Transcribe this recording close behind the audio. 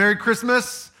Merry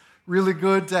Christmas. Really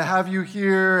good to have you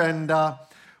here. And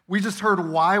we just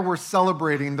heard why we're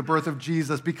celebrating the birth of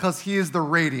Jesus, because he is the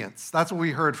radiance. That's what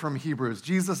we heard from Hebrews.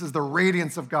 Jesus is the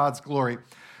radiance of God's glory,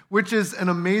 which is an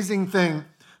amazing thing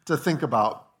to think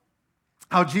about.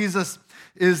 How Jesus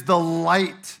is the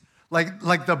light, like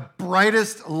the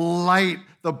brightest light,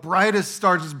 the brightest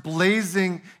star just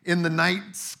blazing in the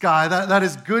night sky. That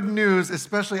is good news,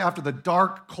 especially after the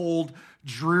dark, cold,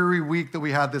 dreary week that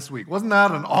we had this week. Wasn't that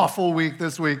an awful week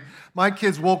this week? My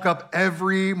kids woke up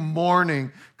every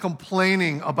morning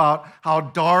complaining about how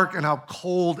dark and how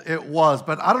cold it was.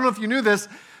 But I don't know if you knew this,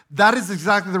 that is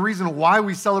exactly the reason why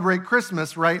we celebrate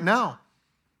Christmas right now.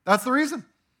 That's the reason.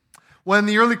 When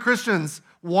the early Christians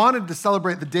wanted to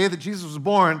celebrate the day that Jesus was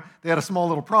born, they had a small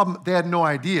little problem. They had no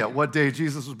idea what day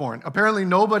Jesus was born. Apparently,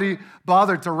 nobody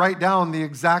bothered to write down the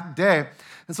exact day.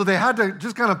 And so they had to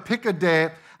just kind of pick a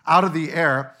day out of the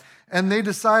air. And they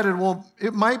decided, well,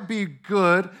 it might be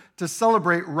good to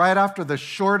celebrate right after the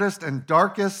shortest and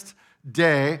darkest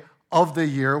day of the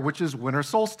year, which is winter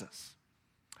solstice.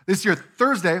 This year,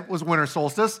 Thursday was winter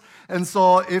solstice. And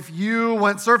so if you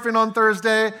went surfing on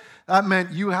Thursday, that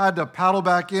meant you had to paddle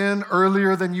back in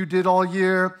earlier than you did all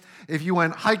year. If you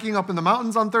went hiking up in the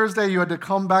mountains on Thursday, you had to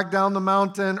come back down the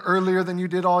mountain earlier than you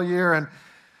did all year. And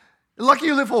lucky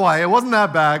you live in Hawaii, it wasn't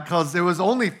that bad because it was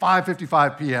only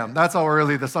 5:55 p.m. That's how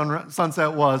early the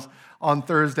sunset was on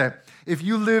Thursday. If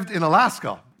you lived in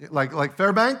Alaska, like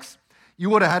Fairbanks,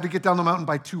 you would have had to get down the mountain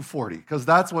by 2:40 because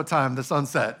that's what time the sun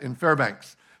set in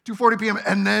Fairbanks, 2:40 p.m.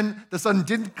 And then the sun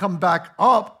didn't come back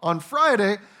up on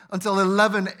Friday until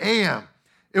 11 a.m.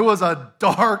 It was a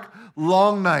dark,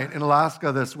 long night in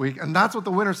Alaska this week, and that's what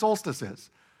the winter solstice is,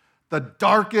 the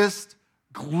darkest,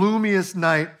 gloomiest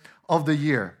night of the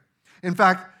year. In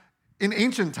fact, in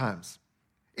ancient times,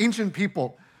 ancient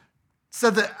people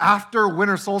said that after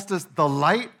winter solstice, the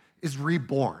light is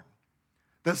reborn.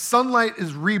 That sunlight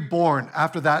is reborn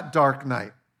after that dark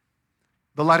night.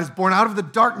 The light is born out of the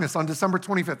darkness on December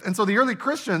 25th. And so the early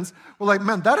Christians were like,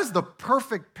 man, that is the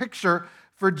perfect picture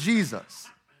for Jesus.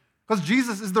 Because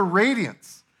Jesus is the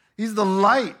radiance. He's the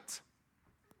light.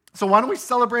 So why don't we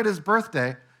celebrate his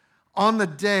birthday on the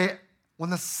day when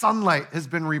the sunlight has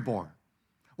been reborn?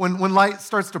 When light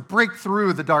starts to break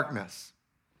through the darkness.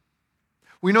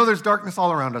 We know there's darkness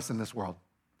all around us in this world.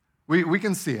 We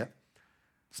can see it,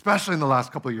 especially in the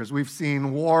last couple of years. We've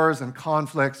seen wars and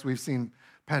conflicts. We've seen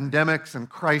pandemics and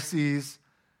crises,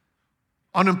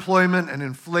 unemployment and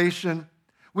inflation.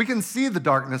 We can see the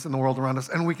darkness in the world around us,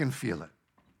 and we can feel it.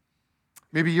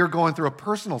 Maybe you're going through a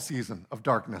personal season of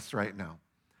darkness right now.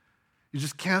 You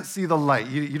just can't see the light.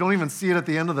 You don't even see it at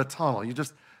the end of the tunnel.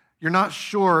 You're not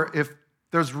sure if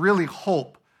there's really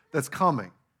hope that's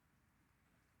coming.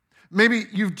 Maybe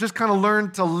you've just kind of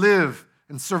learned to live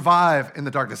and survive in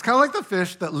the darkness. Kind of like the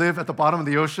fish that live at the bottom of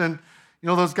the ocean. You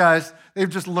know those guys? They've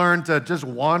just learned to just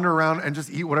wander around and just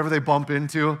eat whatever they bump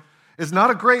into. It's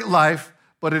not a great life,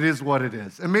 but it is what it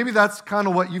is. And maybe that's kind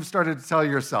of what you've started to tell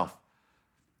yourself.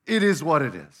 It is what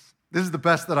it is. This is the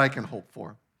best that I can hope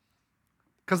for.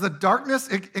 Because the darkness,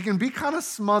 it can be kind of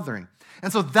smothering.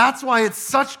 And so that's why it's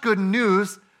such good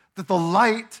news that the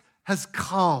light has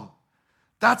come.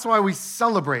 That's why we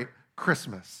celebrate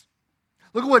Christmas.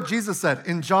 Look at what Jesus said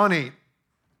in John 8.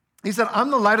 He said,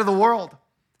 I'm the light of the world.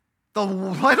 The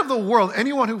light of the world.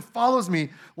 Anyone who follows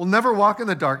me will never walk in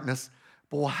the darkness,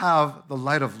 but will have the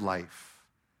light of life.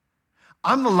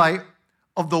 I'm the light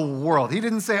of the world. He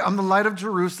didn't say, I'm the light of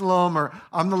Jerusalem or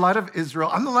I'm the light of Israel.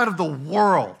 I'm the light of the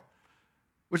world,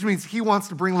 which means he wants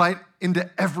to bring light into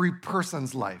every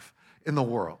person's life in the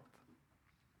world.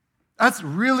 That's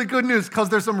really good news because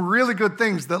there's some really good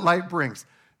things that light brings.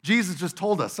 Jesus just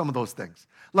told us some of those things.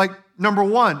 Like, number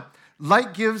one,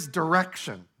 light gives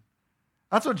direction.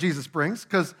 That's what Jesus brings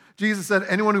because Jesus said,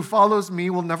 anyone who follows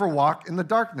me will never walk in the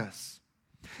darkness.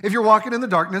 If you're walking in the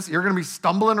darkness, you're going to be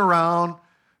stumbling around,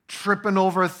 tripping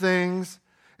over things.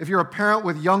 If you're a parent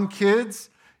with young kids,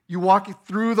 you walk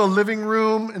through the living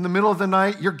room in the middle of the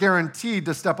night, you're guaranteed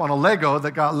to step on a Lego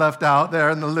that got left out there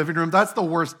in the living room. That's the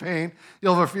worst pain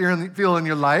you'll ever feel in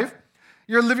your life.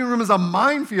 Your living room is a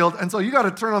minefield, and so you got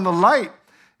to turn on the light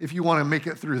if you want to make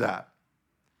it through that.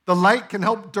 The light can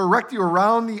help direct you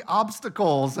around the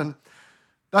obstacles, and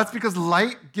that's because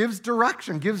light gives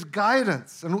direction, gives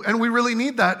guidance, and we really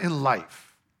need that in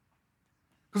life.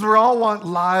 Because we all want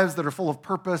lives that are full of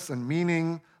purpose and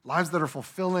meaning, lives that are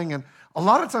fulfilling, and a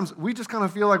lot of times we just kind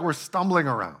of feel like we're stumbling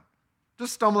around,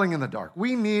 just stumbling in the dark.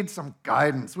 We need some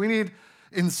guidance. We need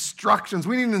instructions.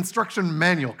 We need an instruction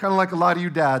manual, kind of like a lot of you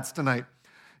dads tonight.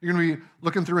 You're going to be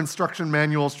looking through instruction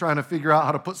manuals, trying to figure out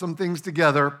how to put some things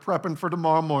together, prepping for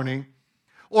tomorrow morning.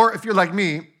 Or if you're like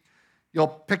me, you'll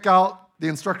pick out the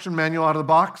instruction manual out of the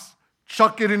box,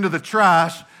 chuck it into the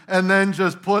trash, and then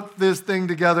just put this thing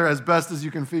together as best as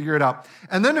you can figure it out.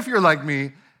 And then if you're like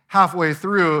me, halfway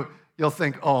through, you'll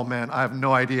think, oh man, I have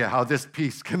no idea how this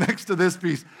piece connects to this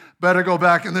piece. Better go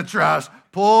back in the trash,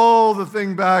 pull the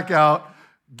thing back out,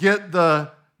 get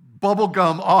the bubble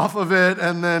gum off of it,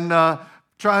 and then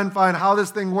try and find how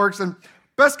this thing works. And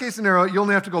best case scenario, you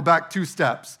only have to go back 2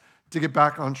 steps to get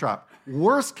back on track.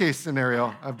 Worst case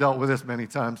scenario, I've dealt with this many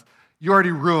times, you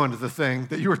already ruined the thing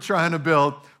that you were trying to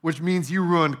build, which means you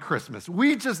ruined Christmas.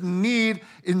 We just need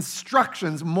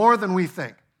instructions more than we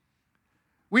think.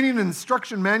 We need an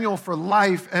instruction manual for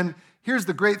life, and here's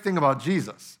the great thing about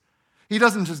Jesus. He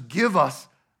doesn't just give us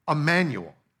a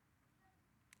manual.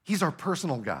 He's our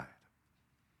personal guide.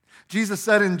 Jesus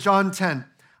said in John 10,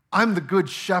 I'm the good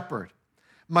shepherd.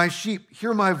 My sheep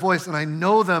hear my voice, and I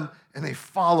know them, and they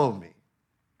follow me.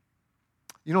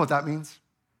 You know what that means?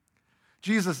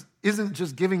 Jesus isn't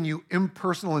just giving you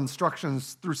impersonal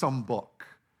instructions through some book.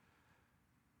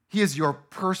 He is your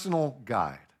personal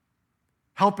guide,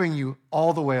 helping you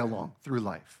all the way along through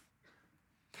life.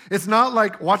 It's not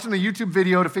like watching a YouTube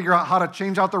video to figure out how to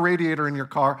change out the radiator in your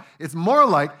car. It's more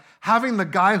like having the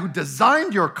guy who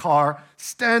designed your car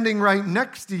standing right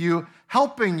next to you,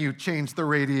 helping you change the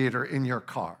radiator in your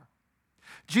car.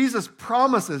 Jesus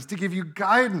promises to give you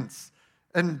guidance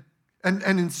and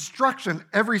instruction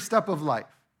every step of life.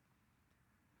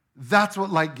 That's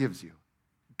what light gives you,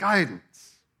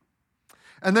 guidance.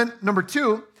 And then number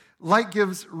 2, light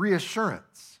gives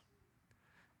reassurance.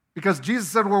 Because Jesus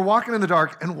said we're walking in the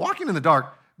dark, and walking in the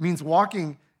dark means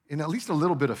walking in at least a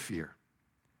little bit of fear,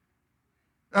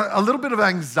 a little bit of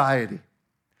anxiety,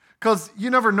 because you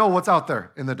never know what's out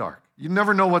there in the dark. You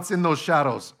never know what's in those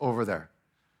shadows over there.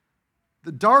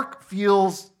 The dark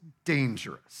feels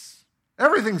dangerous.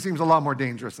 Everything seems a lot more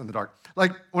dangerous in the dark.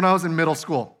 Like when I was in middle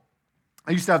school,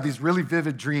 I used to have these really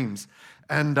vivid dreams.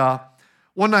 And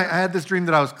one night I had this dream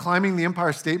that I was climbing the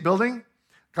Empire State Building,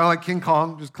 kind of like King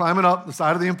Kong, just climbing up the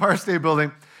side of the Empire State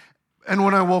Building. And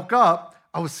when I woke up,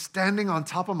 I was standing on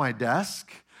top of my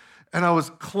desk, and I was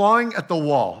clawing at the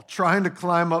wall, trying to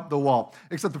climb up the wall.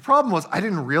 Except the problem was I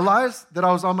didn't realize that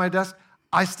I was on my desk.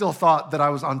 I still thought that I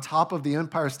was on top of the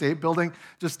Empire State Building,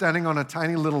 just standing on a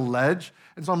tiny little ledge.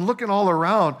 And so I'm looking all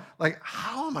around, like,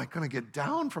 how am I going to get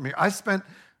down from here? I spent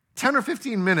 10 or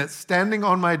 15 minutes standing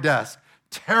on my desk,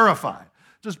 terrified,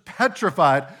 just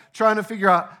petrified, trying to figure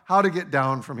out how to get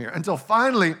down from here. Until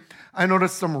finally, I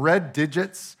noticed some red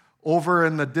digits over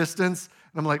in the distance.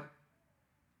 And I'm like,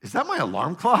 is that my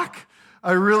alarm clock?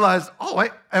 I realized, oh,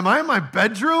 wait, am I in my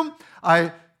bedroom?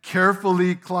 I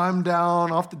carefully climbed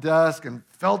down off the desk and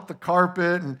felt the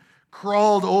carpet and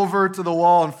crawled over to the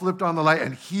wall and flipped on the light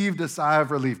and heaved a sigh of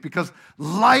relief, because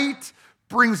light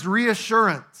brings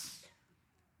reassurance.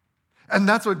 And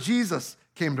that's what Jesus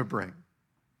came to bring.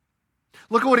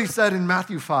 Look at what he said in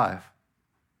Matthew 5.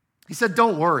 He said,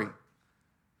 don't worry.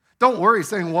 Don't worry,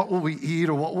 saying, what will we eat,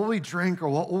 or what will we drink, or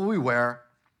what will we wear?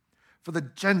 For the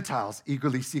Gentiles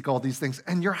eagerly seek all these things,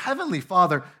 and your heavenly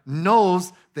Father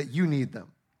knows that you need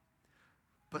them.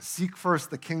 But seek first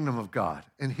the kingdom of God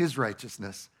and his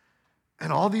righteousness,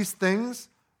 and all these things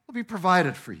will be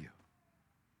provided for you.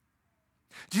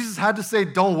 Jesus had to say,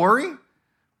 don't worry,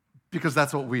 because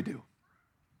that's what we do.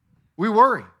 We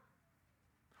worry.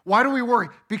 Why do we worry?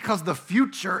 Because the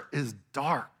future is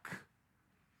dark.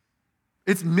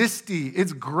 It's misty,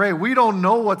 it's gray. We don't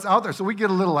know what's out there, so we get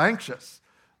a little anxious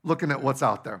looking at what's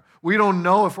out there. We don't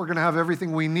know if we're going to have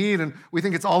everything we need, and we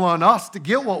think it's all on us to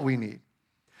get what we need.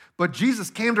 But Jesus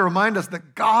came to remind us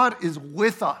that God is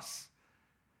with us.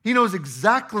 He knows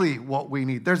exactly what we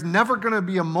need. There's never going to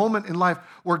be a moment in life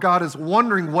where God is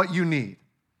wondering what you need.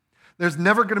 There's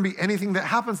never going to be anything that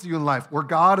happens to you in life where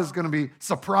God is going to be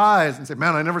surprised and say,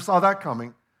 man, I never saw that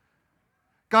coming.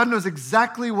 God knows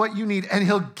exactly what you need, and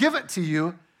he'll give it to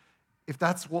you if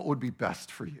that's what would be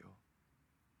best for you.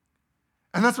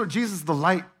 And that's what Jesus, the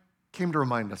light, came to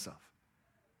remind us of.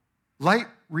 Light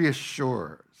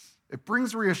reassures. It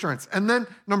brings reassurance. And then,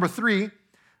 number 3,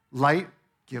 light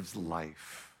gives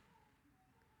life.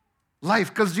 Life,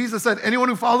 because Jesus said, anyone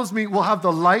who follows me will have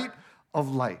the light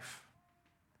of life.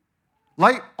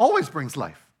 Light always brings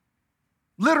life.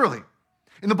 Literally.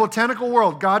 In the botanical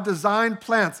world, God designed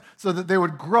plants so that they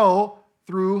would grow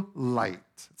through light.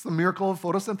 It's the miracle of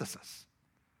photosynthesis.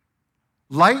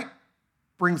 Light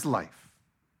brings life.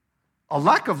 A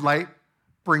lack of light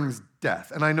brings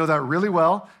death. And I know that really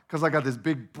well because I got this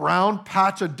big brown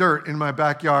patch of dirt in my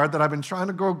backyard that I've been trying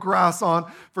to grow grass on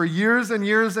for years and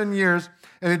years and years.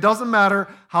 And it doesn't matter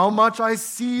how much I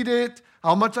seed it,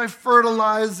 how much I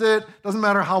fertilize it, doesn't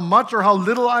matter how much or how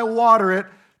little I water it,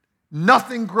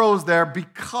 nothing grows there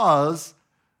because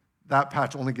that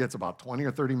patch only gets about 20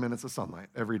 or 30 minutes of sunlight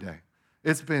every day.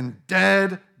 It's been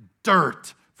dead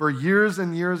dirt for years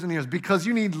and years and years because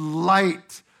you need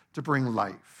light to bring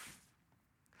life.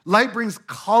 Light brings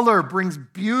color, brings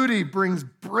beauty, brings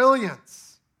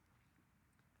brilliance.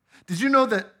 Did you know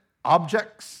that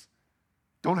objects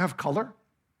don't have color?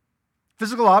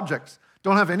 Physical objects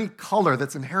don't have any color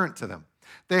that's inherent to them.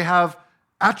 They have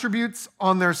attributes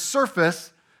on their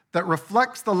surface that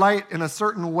reflects the light in a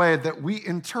certain way that we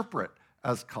interpret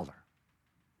as color.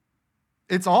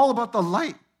 It's all about the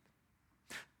light.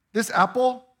 This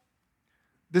apple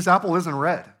isn't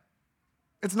red.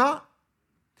 It's not.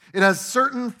 It has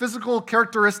certain physical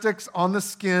characteristics on the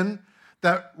skin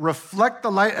that reflect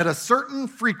the light at a certain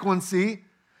frequency,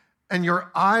 and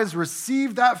your eyes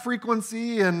receive that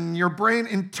frequency, and your brain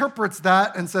interprets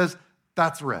that and says,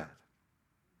 that's red.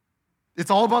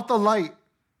 It's all about the light.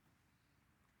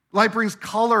 Light brings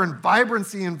color and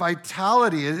vibrancy and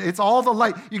vitality. It's all the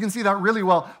light. You can see that really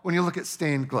well when you look at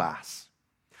stained glass.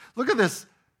 Look at this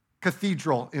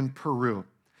cathedral in Peru.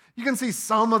 You can see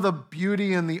some of the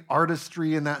beauty and the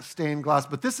artistry in that stained glass,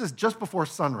 but this is just before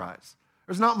sunrise.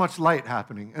 There's not much light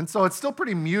happening, and so it's still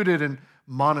pretty muted and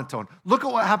monotone. Look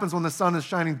at what happens when the sun is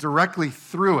shining directly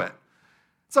through it.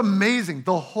 It's amazing.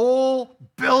 The whole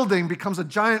building becomes a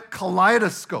giant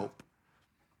kaleidoscope.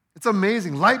 It's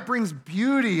amazing. Light brings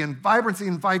beauty and vibrancy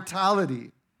and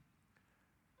vitality.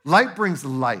 Light brings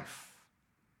life.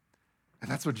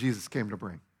 And that's what Jesus came to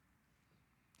bring.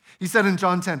 He said in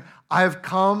John 10, I have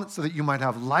come so that you might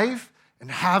have life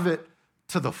and have it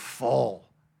to the full.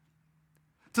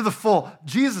 To the full.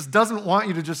 Jesus doesn't want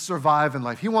you to just survive in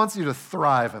life. He wants you to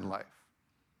thrive in life.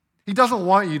 He doesn't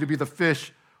want you to be the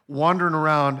fish wandering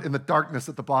around in the darkness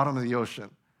at the bottom of the ocean.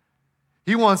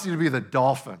 He wants you to be the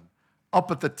dolphin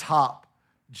up at the top,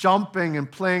 jumping and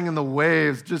playing in the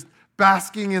waves, just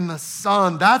basking in the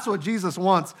sun. That's what Jesus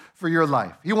wants for your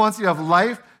life. He wants you to have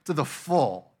life to the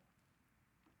full.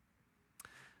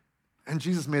 And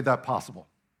Jesus made that possible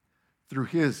through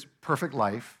his perfect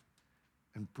life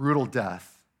and brutal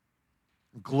death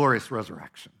and glorious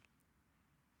resurrection.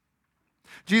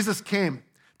 Jesus came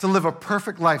to live a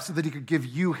perfect life so that he could give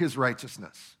you his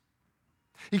righteousness.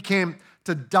 He came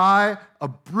to die a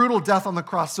brutal death on the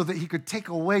cross so that he could take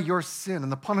away your sin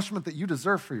and the punishment that you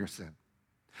deserve for your sin.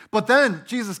 But then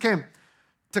Jesus came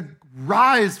to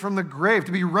rise from the grave,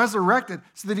 to be resurrected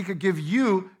so that he could give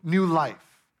you new life.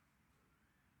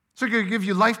 So he could give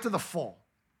you life to the full.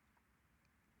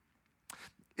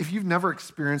 If you've never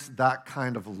experienced that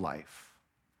kind of life,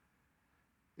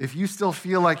 if you still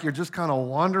feel like you're just kind of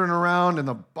wandering around in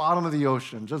the bottom of the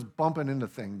ocean, just bumping into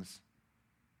things,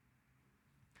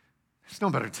 there's no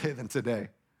better day than today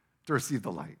to receive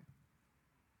the light.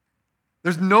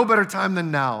 There's no better time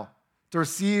than now to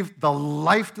receive the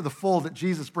life to the full that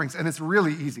Jesus brings. And it's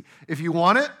really easy. If you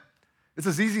want it, it's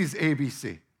as easy as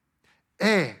ABC.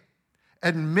 A,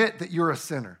 admit that you're a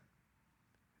sinner.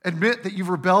 Admit that you've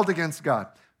rebelled against God.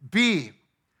 B,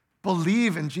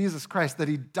 believe in Jesus Christ, that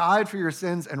he died for your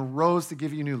sins and rose to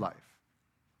give you new life.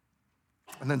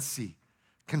 And then C,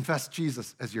 confess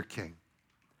Jesus as your King.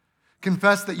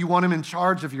 Confess that you want him in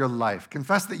charge of your life.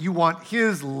 Confess that you want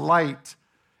his light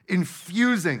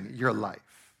infusing your life.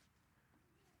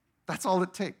 That's all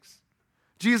it takes.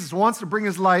 Jesus wants to bring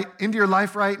his light into your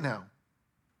life right now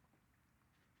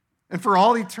and for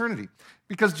all eternity,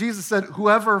 because Jesus said,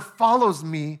 whoever follows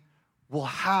me will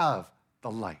have the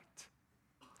light.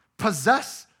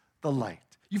 Possess the light.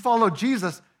 You follow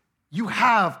Jesus, you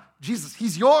have Jesus.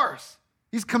 He's yours.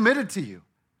 He's committed to you.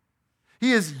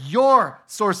 He is your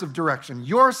source of direction,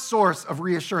 your source of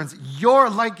reassurance, your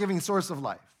light-giving source of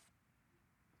life.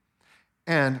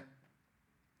 And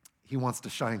he wants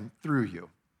to shine through you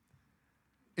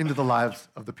into the lives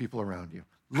of the people around you,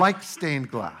 like stained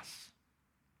glass.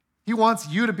 He wants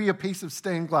you to be a piece of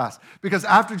stained glass, because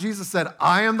after Jesus said,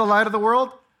 I am the light of the world,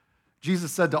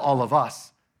 Jesus said to all of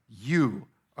us, you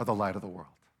are the light of the world.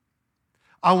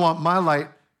 I want my light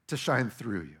to shine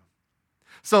through you.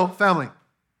 So, family,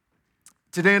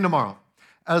 today and tomorrow,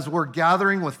 as we're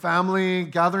gathering with family,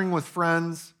 gathering with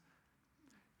friends,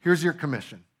 here's your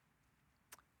commission.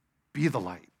 Be the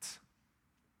light.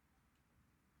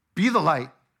 Be the light.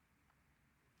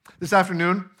 This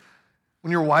afternoon,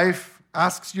 when your wife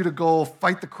asks you to go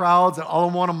fight the crowds at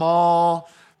Ala Mall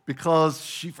because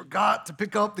she forgot to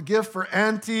pick up the gift for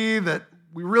Auntie that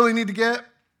we really need to get,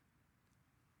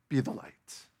 be the light.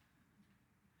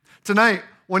 Tonight,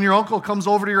 when your uncle comes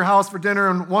over to your house for dinner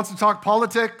and wants to talk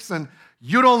politics and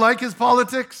you don't like his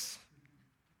politics,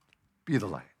 be the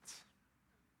light.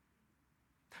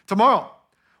 Tomorrow,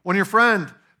 when your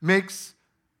friend makes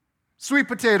sweet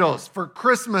potatoes for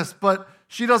Christmas, but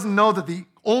she doesn't know that the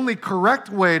only correct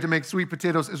way to make sweet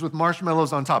potatoes is with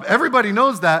marshmallows on top. Everybody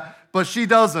knows that, but she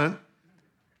doesn't.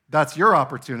 That's your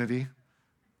opportunity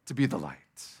to be the light.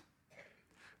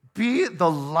 Be the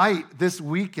light this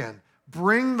weekend.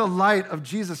 Bring the light of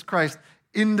Jesus Christ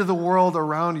into the world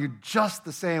around you just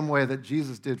the same way that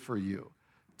Jesus did for you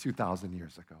 2,000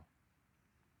 years ago.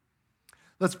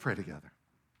 Let's pray together.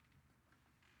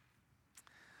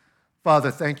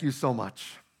 Father, thank you so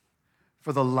much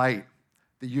for the light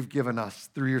that you've given us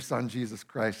through your Son, Jesus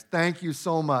Christ. Thank you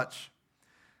so much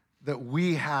that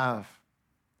we have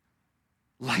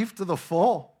life to the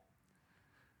full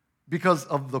because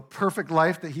of the perfect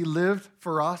life that he lived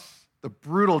for us, the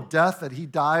brutal death that he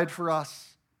died for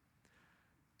us,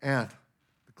 and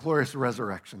the glorious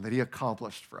resurrection that he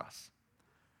accomplished for us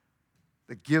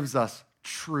that gives us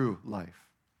true life.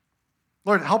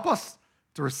 Lord, help us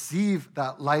to receive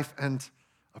that life and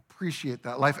appreciate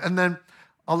that life, and then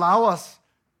allow us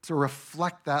to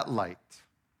reflect that light,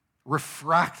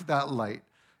 refract that light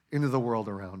into the world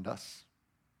around us.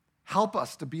 Help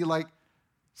us to be like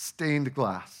stained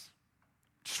glass,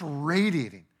 just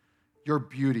radiating your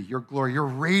beauty, your glory, your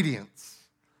radiance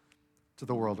to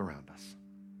the world around us.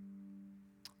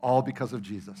 All because of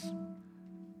Jesus.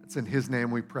 It's in his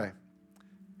name we pray.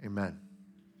 Amen.